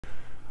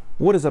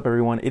What is up,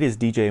 everyone? It is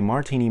DJ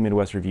Martini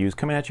Midwest Reviews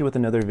coming at you with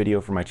another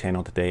video for my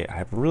channel today. I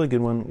have a really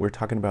good one. We're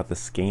talking about the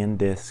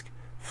SanDisk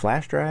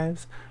flash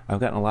drives. I've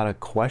gotten a lot of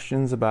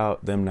questions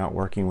about them not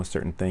working with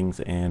certain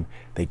things, and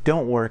they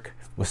don't work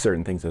with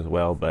certain things as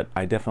well, but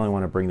I definitely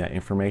want to bring that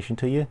information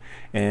to you.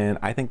 And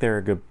I think they're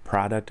a good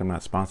product. I'm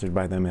not sponsored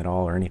by them at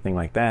all or anything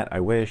like that. I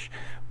wish,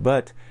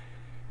 but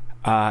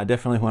I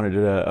definitely wanted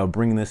to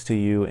bring this to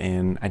you,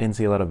 and I didn't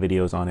see a lot of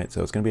videos on it,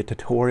 so it's going to be a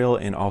tutorial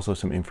and also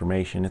some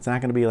information. It's not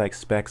going to be like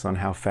specs on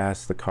how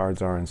fast the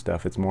cards are and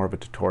stuff. It's more of a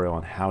tutorial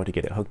on how to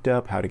get it hooked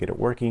up, how to get it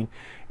working,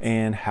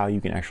 and how you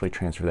can actually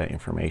transfer that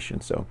information.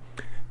 So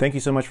thank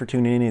you so much for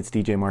tuning in. It's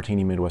DJ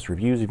Martini Midwest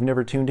Reviews. If you've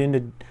never tuned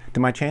in to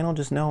my channel,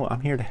 just know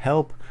I'm here to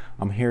help.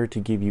 I'm here to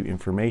give you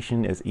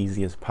information as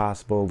easy as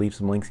possible. Leave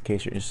some links in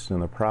case you're interested in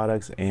the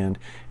products, and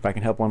if I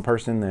can help one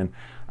person, then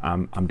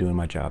I'm doing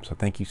my job. So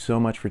thank you so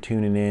much for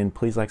tuning in.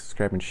 Please like,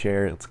 subscribe, and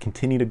share. Let's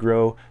continue to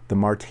grow the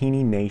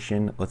Martini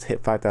Nation. Let's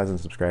hit 5,000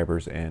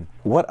 subscribers. And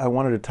what I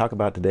wanted to talk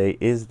about today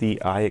is the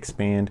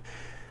iXpand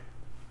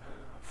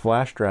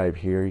flash drive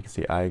here. You can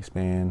see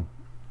iXpand.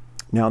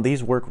 Now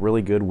these work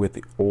really good with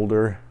the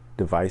older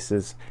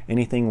devices,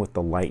 anything with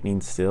the lightning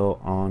still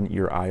on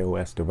your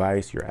iOS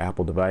device, your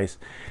Apple device.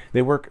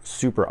 They work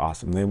super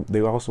awesome.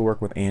 They also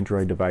work with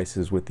Android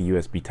devices with the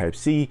USB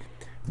Type-C,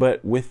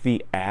 but with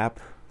the app,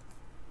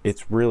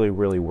 it's really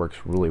works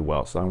really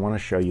well. So I want to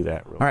show you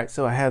that. All right,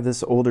 so I have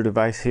this older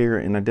device here,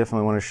 and I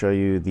definitely want to show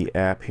you the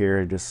app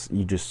here.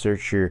 You just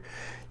search you're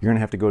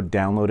gonna have to go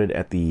download it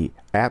at the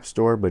App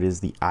Store, but it's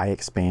the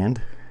iXpand,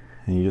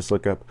 and you just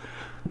look up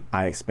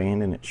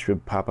iXpand and it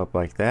should pop up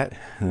like that,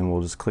 and then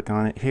we'll just click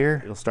on it here.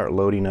 It'll start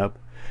loading up.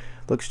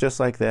 Looks just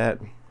like that.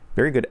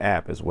 Very good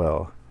app as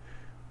well.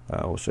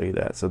 We'll show you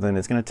that. So then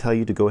it's going to tell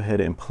you to go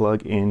ahead and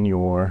plug in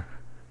your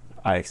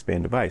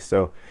iXpand device.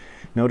 So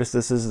notice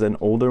this is an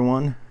older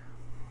one,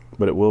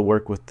 but it will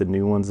work with the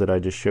new ones that I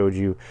just showed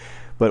you,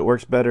 but it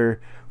works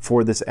better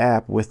for this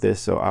app with this.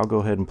 So I'll go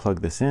ahead and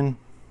plug this in,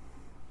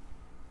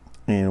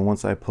 and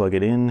once I plug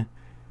it in,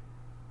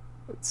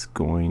 it's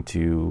going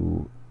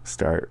to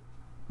start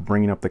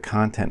bringing up the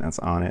content that's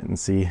on it, and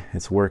see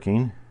it's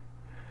working.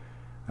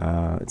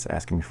 It's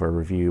asking me for a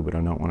review, but I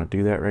don't want to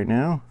do that right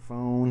now.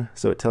 Phone,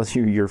 so it tells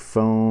you your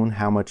phone,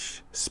 how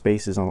much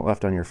space is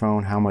left on your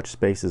phone, how much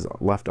space is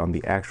left on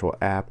the actual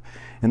app,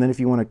 and then if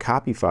you want to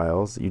copy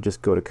files, you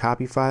just go to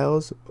copy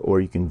files,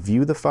 or you can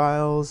view the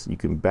files, you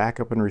can back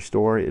up and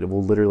restore. It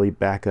will literally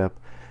back up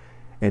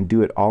and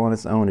do it all on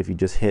its own. If you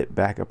just hit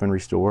back up and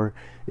restore,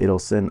 it'll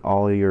send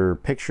all your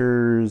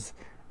pictures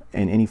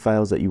and any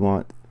files that you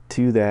want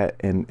to that,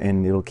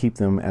 and it'll keep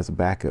them as a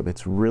backup.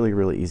 It's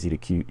really easy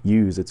to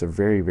use. It's a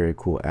very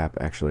cool app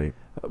actually,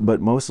 but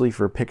mostly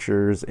for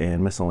pictures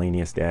and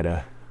miscellaneous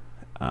data.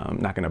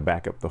 Not going to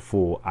back up the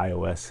full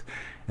iOS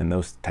and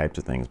those types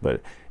of things,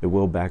 but it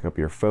will back up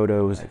your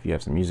photos. If you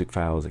have some music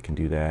files, it can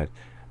do that,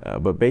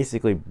 but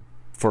basically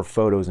for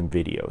photos and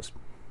videos.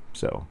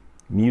 So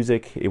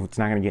music, it's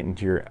not going to get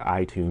into your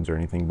iTunes or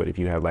anything, but if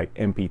you have like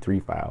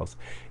MP3 files,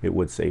 it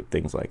would save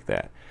things like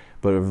that.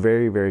 But a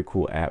very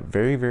cool app,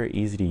 very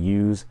easy to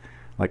use.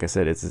 Like I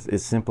said, it's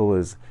as simple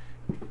as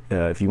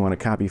if you want to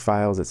copy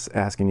files, it's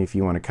asking if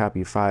you want to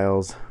copy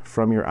files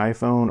from your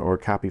iPhone or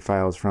copy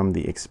files from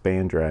the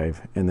iXpand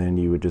drive, and then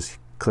you would just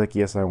click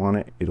yes, I want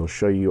it. It'll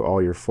show you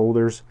all your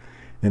folders,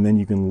 and then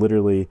you can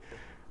literally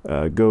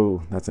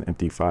go, that's an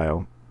empty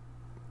file.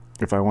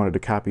 If I wanted to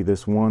copy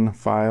this one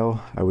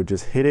file, I would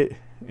just hit it,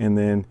 and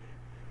then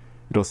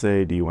it'll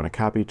say, do you want to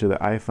copy to the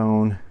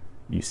iPhone?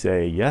 You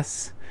say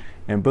yes,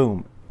 and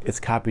boom, it's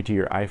copied to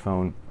your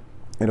iPhone.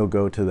 It'll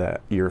go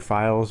to your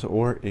files,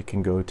 or it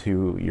can go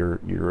to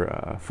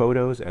your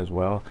photos as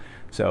well.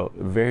 So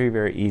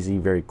very easy,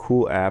 very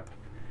cool app,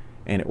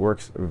 and it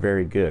works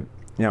very good.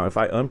 Now if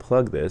I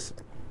unplug this,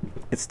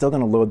 it's still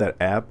going to load that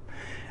app,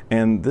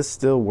 and this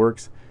still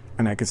works,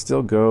 and I can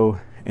still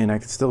go and I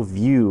can still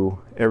view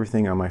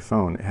everything on my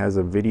phone. It has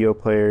a video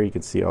player. You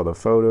can see all the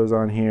photos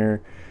on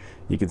here.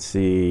 You can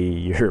see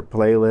your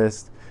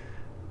playlist,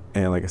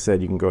 and like I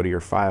said, you can go to your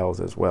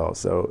files as well.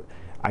 So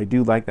I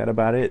do like that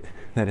about it,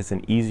 that it's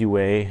an easy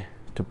way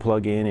to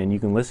plug in, and you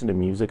can listen to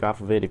music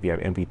off of it if you have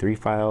MP3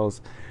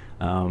 files.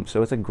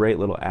 So it's a great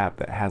little app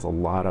that has a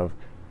lot of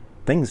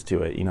things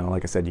to it. You know,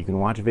 like I said, you can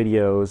watch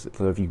videos.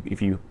 So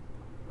if you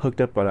hooked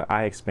up an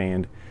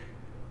iXpand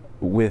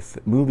with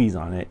movies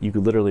on it, you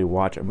could literally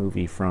watch a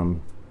movie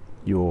from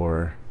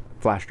your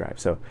flash drive.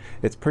 So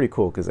it's pretty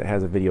cool because it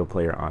has a video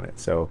player on it.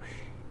 So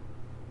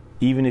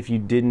even if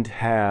you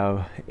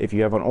if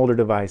you have an older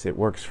device, it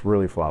works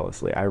really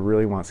flawlessly. I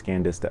really want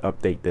SanDisk to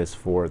update this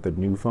for the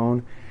new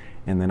phone,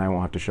 and then I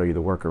won't have to show you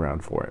the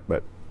workaround for it.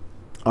 But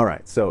all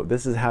right, so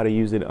this is how to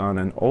use it on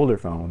an older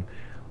phone.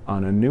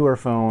 On a newer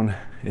phone,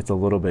 it's a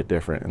little bit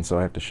different, and so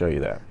I have to show you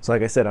that. So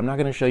like I said, I'm not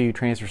going to show you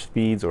transfer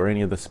speeds or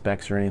any of the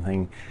specs or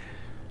anything.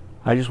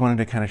 I just wanted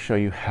to kind of show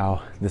you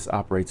how this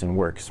operates and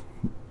works.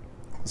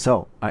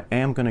 So I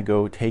am going to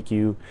go take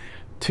you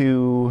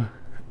to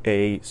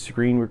a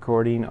screen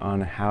recording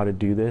on how to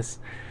do this.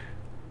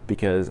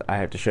 because I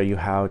have to show you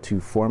how to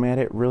format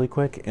it really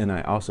quick, and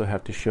I also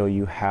have to show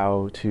you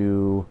how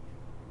to,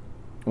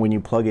 when you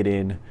plug it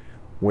in,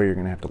 where you're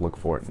going to have to look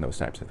for it and those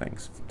types of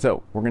things.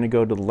 So we're going to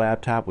go to the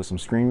laptop with some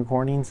screen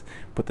recordings,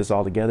 put this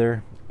all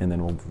together, and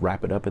then we'll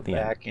wrap it up at the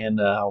end. And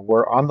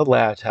we're on the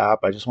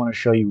laptop. I just want to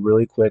show you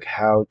really quick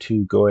how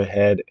to go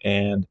ahead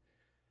and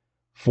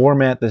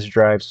format this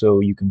drive so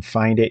you can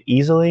find it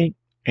easily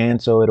and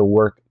so it'll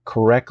work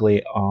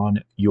correctly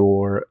on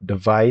your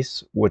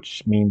device,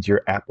 which means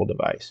your Apple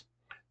device.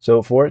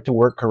 So for it to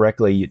work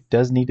correctly, it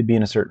does need to be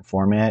in a certain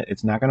format.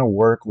 It's not going to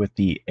work with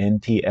the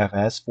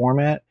NTFS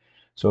format.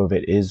 So if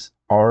it is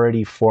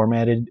already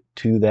formatted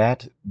to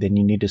that, then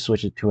you need to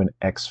switch it to an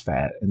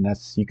exFAT, and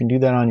that's, you can do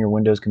that on your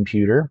Windows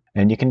computer,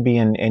 and you can be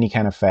in any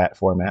kind of FAT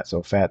format,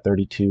 so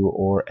FAT32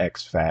 or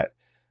exFAT.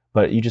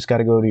 But you just got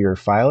to go to your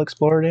file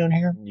explorer down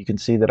here. You can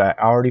see that I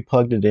already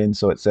plugged it in,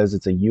 so it says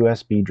it's a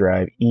USB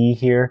drive E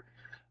here.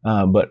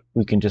 But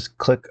we can just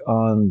click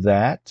on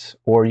that,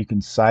 or you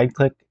can side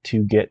click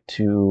to get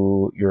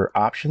to your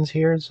options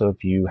here. So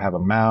if you have a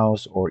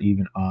mouse or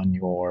even on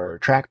your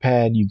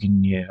trackpad, you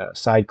can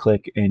side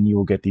click and you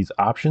will get these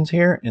options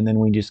here. And then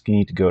we just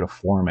need to go to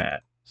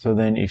format. So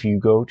then if you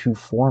go to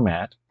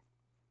format,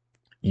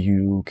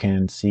 you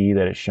can see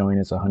that it's showing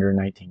it's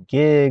 119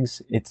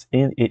 gigs. It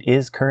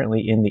is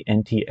currently in the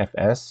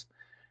NTFS.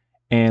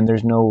 And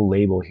there's no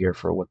label here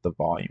for what the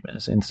volume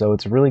is. And so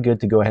it's really good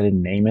to go ahead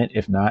and name it.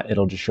 If not,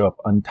 it'll just show up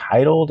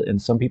untitled.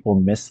 And some people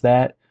miss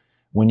that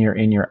when you're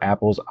in your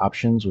Apple's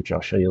options, which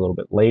I'll show you a little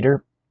bit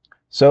later.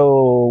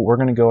 So we're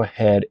going to go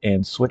ahead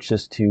and switch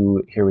this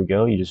to, here we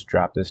go. You just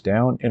drop this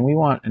down and we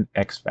want an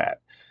exFAT.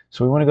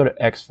 So we want to go to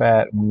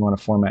exFAT and we want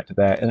to format to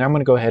that. And I'm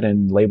going to go ahead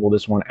and label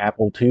this one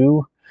Apple II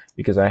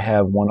because I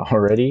have one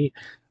already.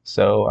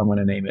 So I'm going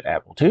to name it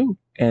Apple II.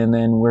 And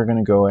then we're going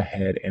to go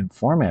ahead and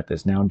format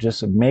this. Now,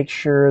 just make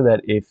sure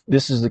that if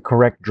this is the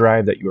correct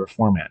drive that you are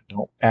formatting,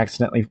 don't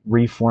accidentally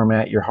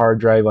reformat your hard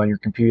drive on your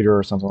computer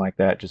or something like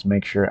that. Just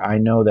make sure I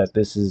know that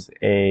this is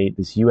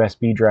this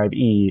USB drive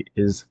E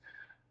is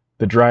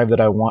the drive that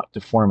I want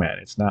to format.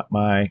 It's not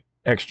my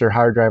extra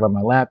hard drive on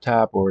my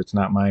laptop, or it's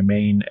not my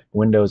main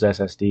Windows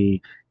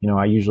SSD. You know,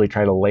 I usually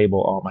try to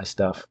label all my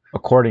stuff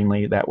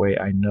accordingly. That way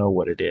I know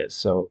what it is.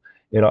 So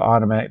it'll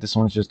automatic. This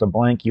one's just a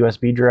blank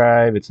USB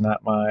drive. It's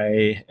not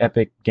my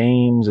Epic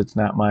Games. It's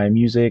not my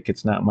music.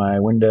 It's not my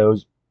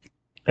Windows.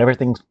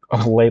 Everything's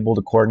labeled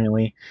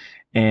accordingly.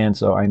 And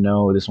so I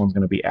know this one's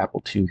going to be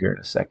Apple II here in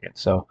a second.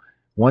 So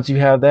once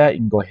you have that, you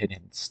can go ahead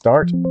and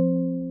start.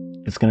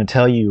 It's going to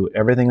tell you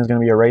everything is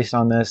going to be erased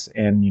on this,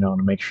 and to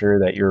make sure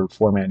that you're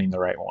formatting the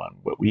right one.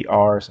 What we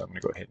are, so I'm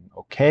going to go ahead and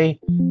OK.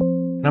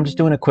 And I'm just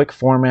doing a quick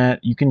format.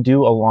 You can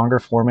do a longer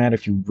format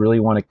if you really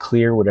want to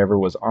clear whatever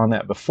was on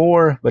that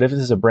before, but if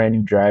this is a brand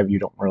new drive, you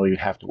don't really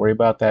have to worry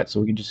about that. So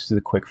we can just do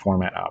the quick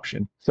format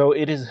option. So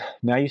it is,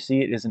 now you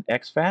see it is an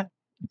exFAT.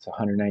 It's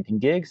 119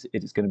 gigs.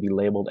 It is going to be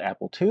labeled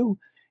Apple II,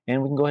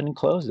 and we can go ahead and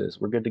close this.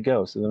 We're good to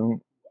go. So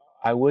then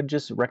I would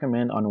just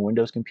recommend on a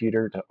Windows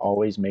computer to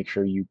always make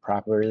sure you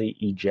properly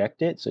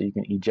eject it. So you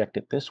can eject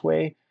it this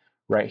way,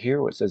 right here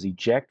where it says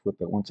eject with,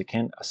 once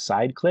again, a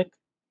side click.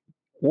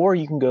 Or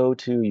you can go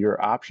to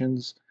your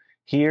options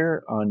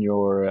here on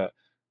your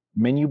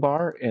menu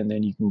bar, and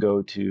then you can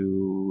go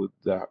to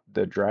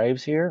the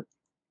drives here,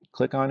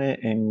 click on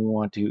it, and we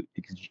want to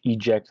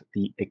eject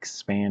the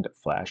expand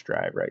flash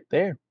drive right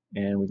there.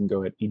 And we can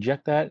go ahead and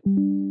eject that.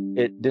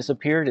 It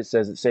disappeared. It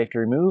says it's safe to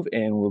remove,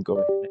 and we'll go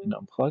ahead and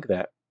unplug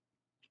that.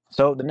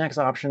 So the next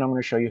option, I'm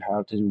going to show you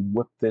how to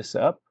whip this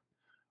up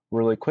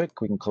really quick.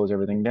 We can close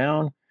everything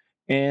down,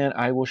 and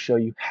I will show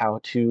you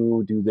how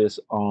to do this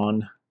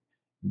on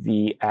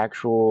the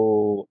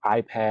actual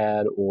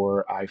iPad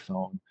or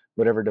iPhone,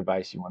 whatever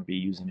device you want to be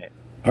using it.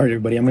 All right,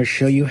 everybody, I'm going to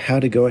show you how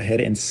to go ahead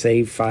and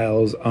save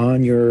files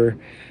on your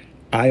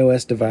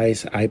iOS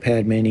device,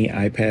 iPad mini,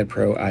 iPad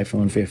Pro,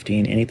 iPhone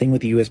 15, anything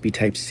with the USB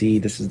Type-C.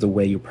 This is the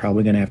way you're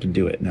probably going to have to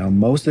do it. Now,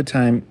 most of the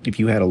time, if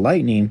you had a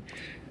Lightning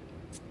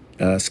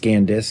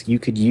SanDisk, you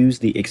could use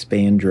the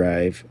iXpand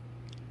drive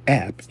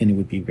app, and it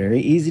would be very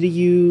easy to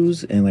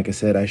use. And like I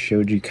said, I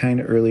showed you kind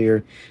of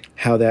earlier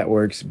how that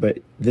works, but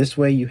this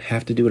way you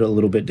have to do it a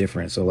little bit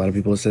different. So a lot of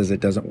people says it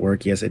doesn't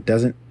work. Yes, it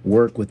doesn't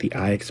work with the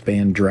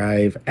iXpand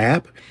drive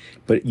app,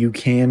 but you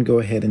can go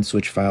ahead and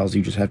switch files.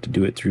 You just have to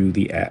do it through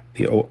the app,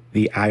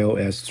 the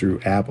iOS through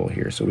Apple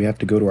here. So we have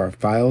to go to our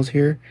files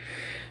here,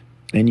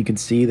 and you can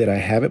see that I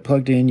have it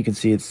plugged in. You can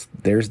see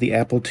there's the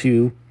Apple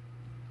II.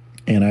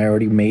 And I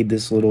already made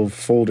this little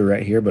folder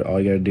right here, but all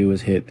you got to do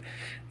is hit,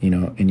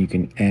 and you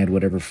can add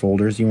whatever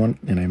folders you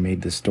want. And I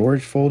made the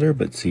storage folder,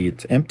 but see,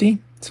 it's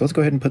empty. So let's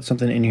go ahead and put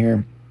something in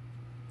here.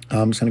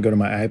 I'm just going to go to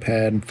my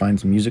iPad and find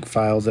some music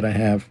files that I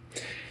have.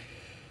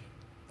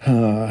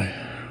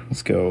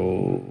 Let's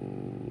go.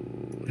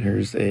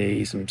 Here's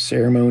some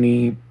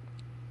ceremony.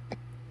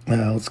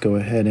 Let's go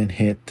ahead and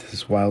hit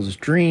this Wildest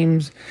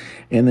Dreams,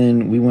 and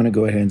then we want to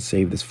go ahead and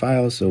save this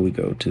file. So we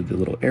go to the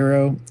little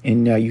arrow,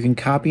 and now you can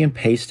copy and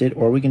paste it,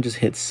 or we can just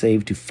hit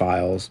save to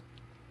files.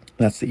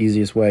 That's the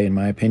easiest way, in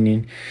my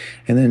opinion.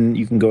 And then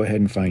you can go ahead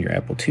and find your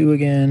Apple II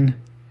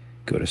again,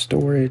 go to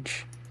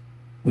storage.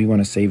 We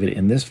want to save it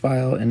in this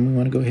file, and we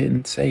want to go ahead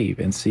and save,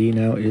 and see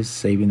now it is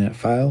saving that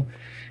file,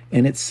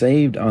 and it's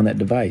saved on that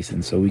device,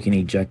 and so we can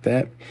eject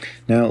that.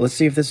 Now let's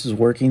see if this is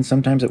working.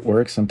 Sometimes it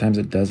works, sometimes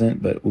it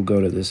doesn't, but we'll go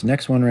to this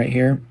next one right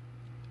here.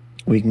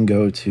 We can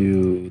go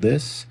to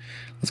this.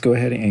 Let's go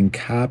ahead and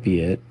copy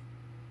it.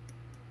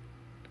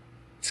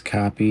 It's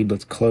copied.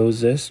 Let's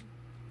close this.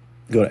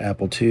 Go to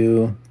Apple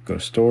II, go to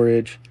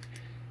storage.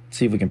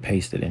 See if we can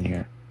paste it in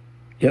here.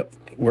 Yep,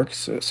 it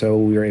works. So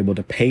we were able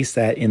to paste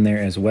that in there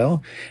as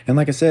well. And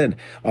like I said,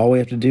 all we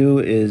have to do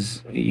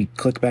is you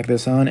click back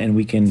this on and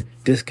we can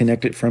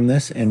disconnect it from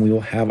this, and we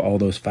will have all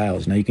those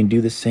files. Now you can do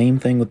the same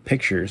thing with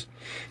pictures.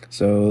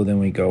 So then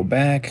we go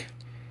back.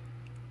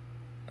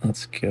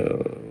 Let's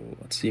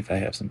see if I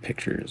have some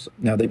pictures.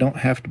 Now they don't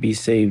have to be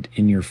saved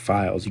in your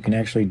files. You can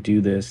actually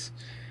do this.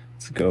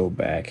 Let's go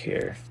back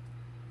here.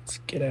 Let's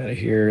get out of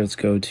here. Let's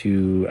go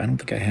to, I don't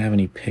think I have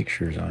any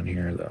pictures on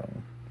here though.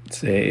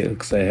 Say it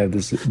looks like I have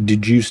this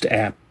dejuiced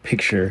app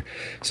picture.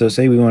 So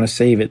say we want to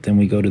save it, then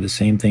we go to the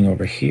same thing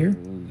over here,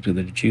 to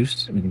the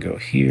dejuiced. We can go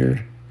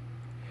here.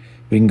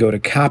 We can go to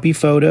copy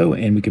photo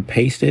and we could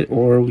paste it,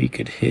 or we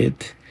could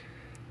hit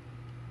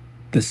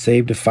the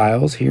save to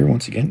files here.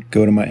 Once again,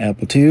 go to my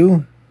Apple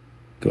II,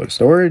 go to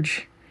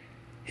storage,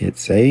 hit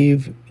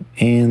save,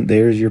 and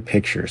there's your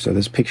picture. So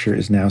this picture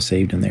is now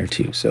saved in there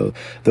too. So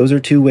those are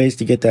two ways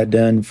to get that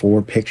done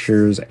for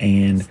pictures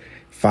and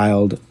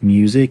filed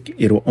music.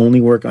 It'll only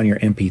work on your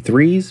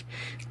MP3s,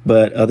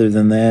 but other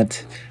than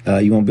that,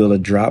 you won't be able to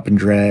drop and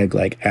drag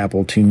like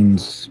Apple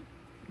Tunes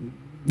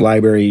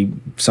library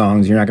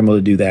songs. You're not gonna be able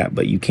to do that,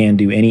 but you can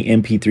do any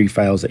MP3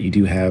 files that you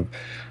do have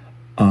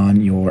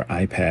on your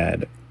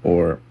iPad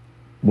or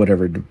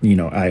whatever, you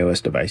know,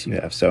 iOS device you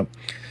have. So,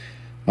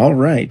 all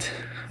right.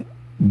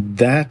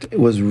 That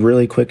was a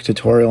really quick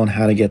tutorial on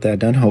how to get that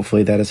done.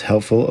 Hopefully that is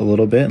helpful a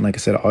little bit. And like I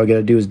said, all you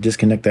gotta do is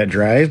disconnect that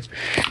drive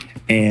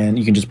and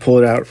you can just pull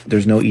it out.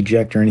 There's no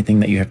eject or anything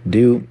that you have to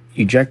do.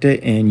 Eject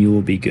it and you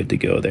will be good to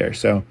go there.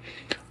 So,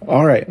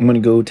 all right, I'm gonna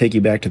go take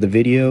you back to the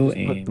video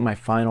and put my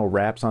final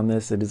wraps on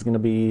this. It is gonna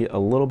be a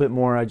little bit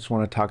more. I just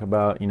wanna talk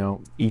about, you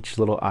know, each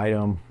little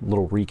item,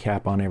 little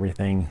recap on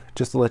everything,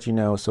 just to let you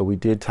know. So we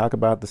did talk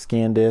about the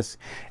SanDisk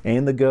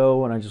and the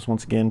Go, and I just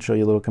once again show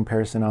you a little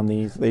comparison on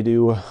these. They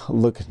do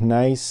look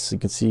nice. You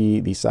can see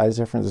the size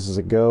difference. This is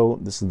a Go,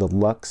 this is the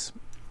Luxe,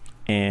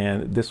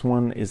 and this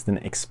one is an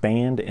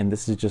iXpand, and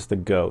this is just the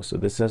Go. So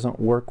this doesn't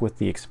work with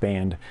the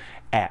iXpand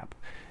app.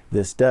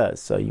 This does.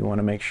 So you want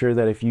to make sure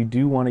that if you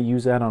do want to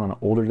use that on an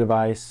older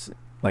device,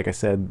 like I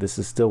said, this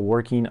is still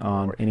working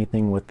on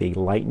anything with the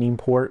lightning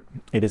port.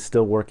 It is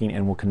still working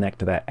and will connect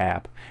to that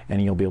app,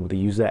 and you'll be able to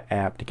use that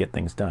app to get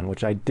things done,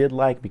 which I did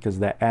like, because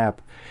that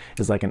app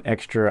is like an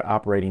extra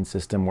operating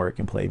system where it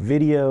can play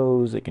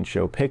videos, it can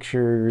show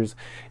pictures.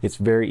 It's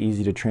very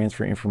easy to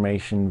transfer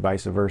information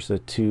vice versa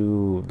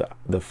to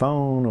the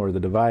phone or the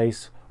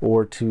device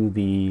or to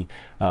the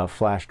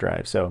flash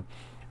drive. So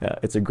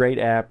it's a great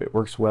app, it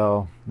works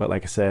well, but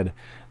like I said,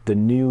 the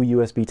new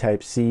USB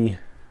Type-C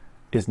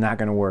is not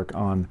going to work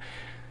on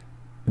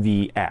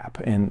the app,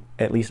 and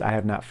at least I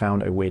have not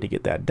found a way to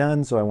get that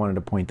done, so I wanted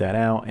to point that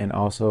out and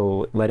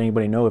also let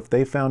anybody know if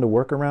they found a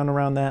workaround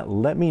around that.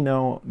 Let me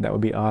know. That would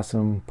be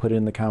awesome. Put it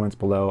in the comments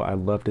below.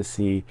 I'd love to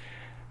see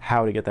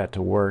how to get that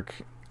to work.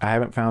 I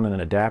haven't found an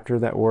adapter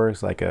that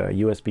works, like a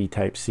USB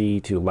Type-C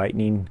to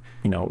Lightning,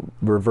 you know,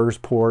 reverse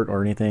port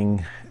or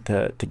anything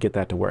to get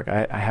that to work.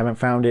 I haven't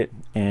found it,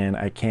 and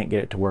I can't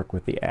get it to work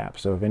with the app.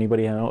 So if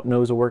anybody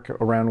knows a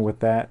workaround with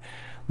that,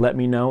 let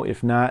me know.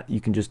 If not,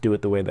 you can just do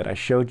it the way that I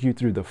showed you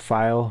through the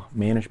file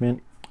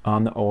management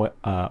on the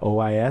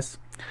OIS.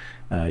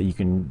 You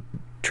can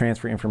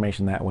transfer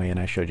information that way,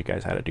 and I showed you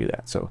guys how to do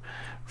that. So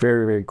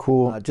very, very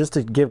cool. Just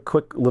to give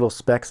quick little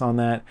specs on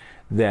that,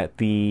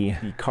 the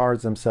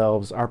cards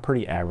themselves are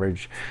pretty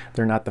average.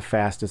 They're not the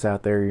fastest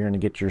out there. You're going to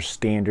get your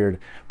standard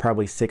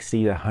probably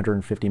 60 to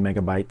 150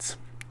 megabytes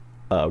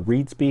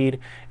read speed,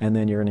 and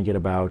then you're going to get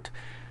about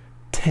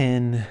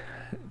 10,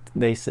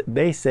 they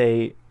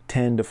say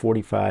 10 to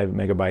 45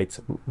 megabytes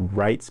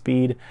write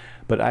speed,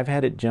 but I've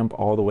had it jump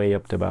all the way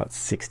up to about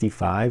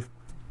 65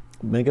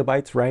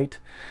 megabytes write.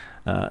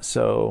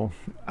 So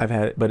I've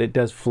had it, but it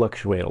does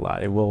fluctuate a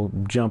lot. It will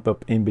jump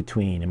up in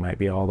between. It might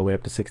be all the way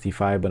up to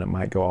 65, but it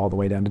might go all the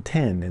way down to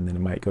 10, and then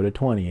it might go to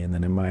 20, and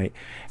then it might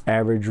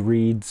average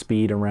read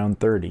speed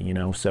around 30, you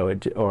know, so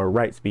or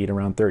write speed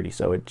around 30.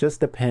 So it just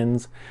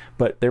depends,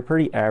 but they're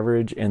pretty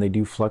average, and they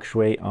do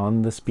fluctuate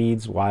on the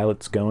speeds while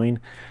it's going.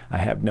 I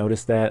have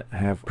noticed that. I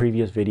have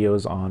previous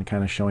videos on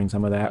kind of showing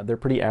some of that. They're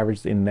pretty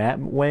average in that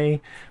way,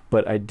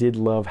 but I did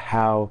love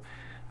how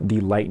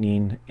the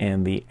Lightning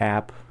and the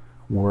app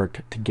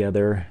worked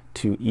together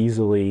to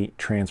easily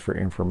transfer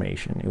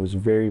information. It was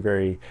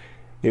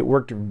it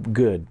worked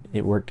good.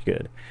 It worked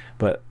good.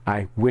 But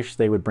I wish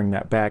they would bring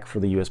that back for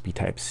the USB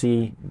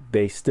Type-C.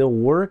 They still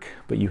work,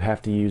 but you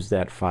have to use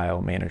that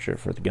file manager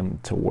for them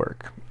to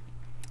work.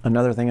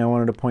 Another thing I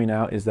wanted to point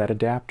out is that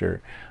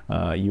adapter,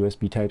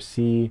 USB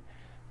Type-C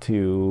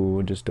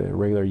to just a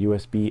regular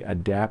USB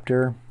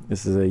adapter.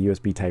 This is a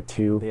USB Type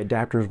 2. The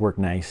adapters work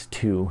nice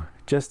too,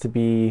 just to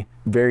be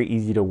very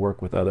easy to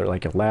work with other,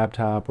 like a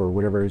laptop or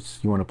whatever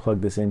you want to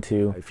plug this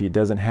into. If it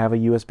doesn't have a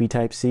USB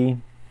Type-C,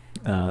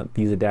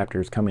 these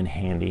adapters come in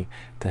handy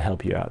to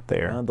help you out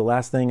there. The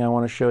last thing I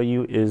want to show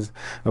you is,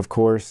 of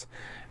course,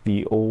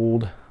 the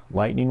old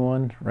Lightning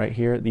one right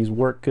here. These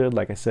work good.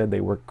 Like I said, they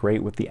work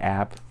great with the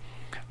app.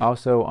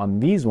 Also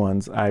on these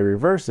ones, I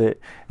reverse it,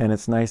 and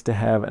it's nice to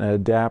have an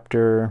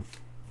adapter,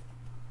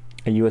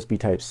 a USB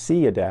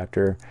Type-C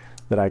adapter,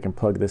 that I can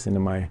plug this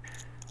into my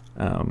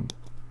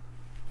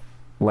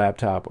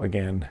laptop.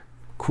 Again,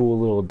 cool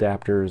little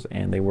adapters,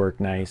 and they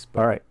work nice.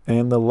 All right,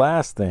 and the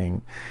last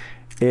thing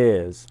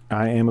is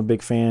I am a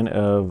big fan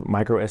of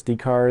micro SD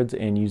cards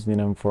and using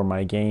them for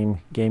my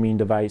gaming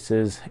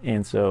devices,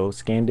 and so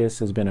SanDisk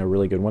has been a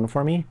really good one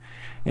for me,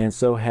 and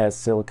so has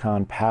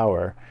Silicone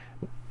Power.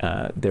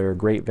 They're a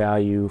great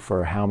value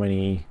for how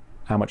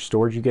much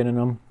storage you get in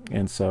them,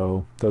 and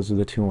so those are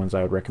the two ones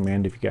I would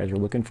recommend if you guys are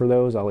looking for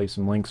those. I'll leave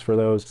some links for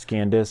those.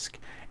 SanDisk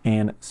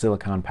and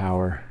Silicone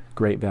Power,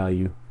 great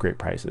value, great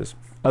prices.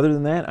 Other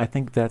than that, I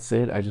think that's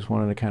it. I just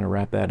wanted to kind of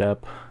wrap that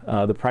up.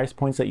 The price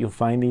points that you'll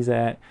find these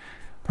at,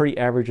 pretty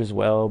average as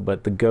well,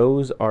 but the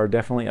Go's are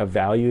definitely a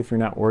value if you're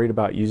not worried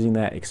about using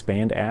that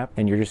iXpand app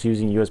and you're just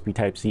using USB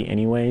Type-C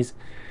anyways.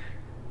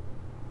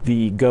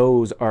 The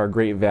Go's are a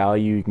great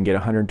value. You can get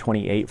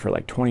 128 for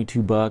like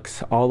 22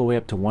 bucks, all the way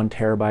up to 1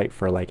 terabyte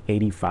for like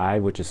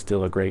 85, which is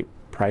still a great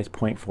price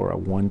point for a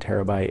 1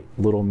 terabyte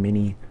little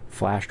mini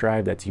flash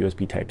drive that's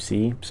USB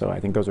Type-C. So I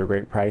think those are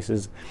great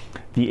prices.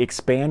 The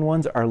iXpand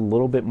ones are a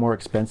little bit more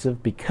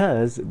expensive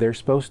because they're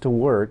supposed to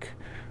work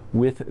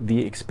with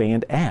the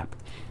iXpand app.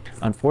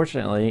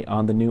 Unfortunately,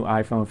 on the new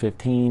iPhone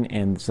 15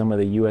 and some of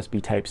the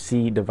USB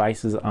Type-C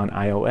devices on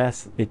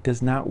iOS, it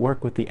does not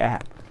work with the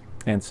app.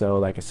 And so,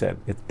 like I said,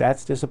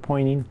 that's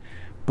disappointing,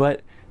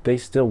 but they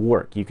still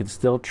work. You can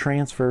still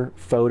transfer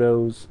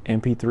photos,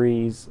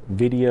 MP3s,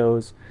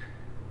 videos,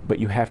 but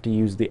you have to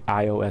use the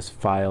iOS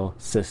file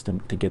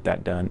system to get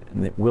that done.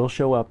 And it will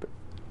show up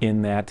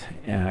in that.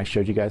 I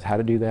showed you guys how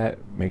to do that.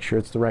 Make sure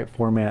it's the right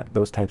format,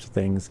 those types of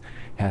things.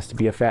 It has to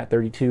be a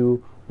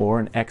FAT32 or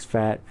an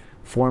exFAT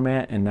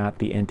format and not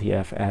the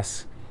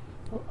NTFS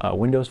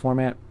Windows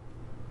format.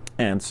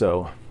 And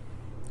so,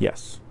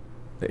 yes,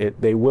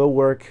 they will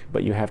work,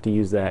 but you have to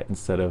use that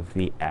instead of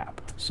the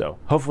app. So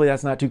hopefully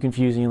that's not too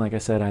confusing. Like I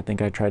said, I think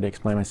I tried to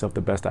explain myself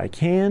the best I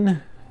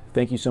can.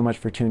 Thank you so much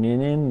for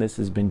tuning in. This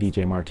has been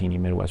DJ Martini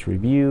Midwest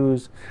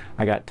Reviews.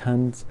 I got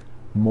tons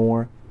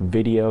more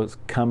videos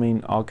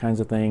coming, all kinds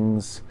of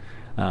things.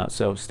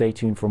 So stay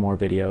tuned for more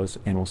videos,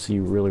 and we'll see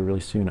you really, really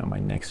soon on my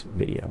next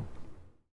video.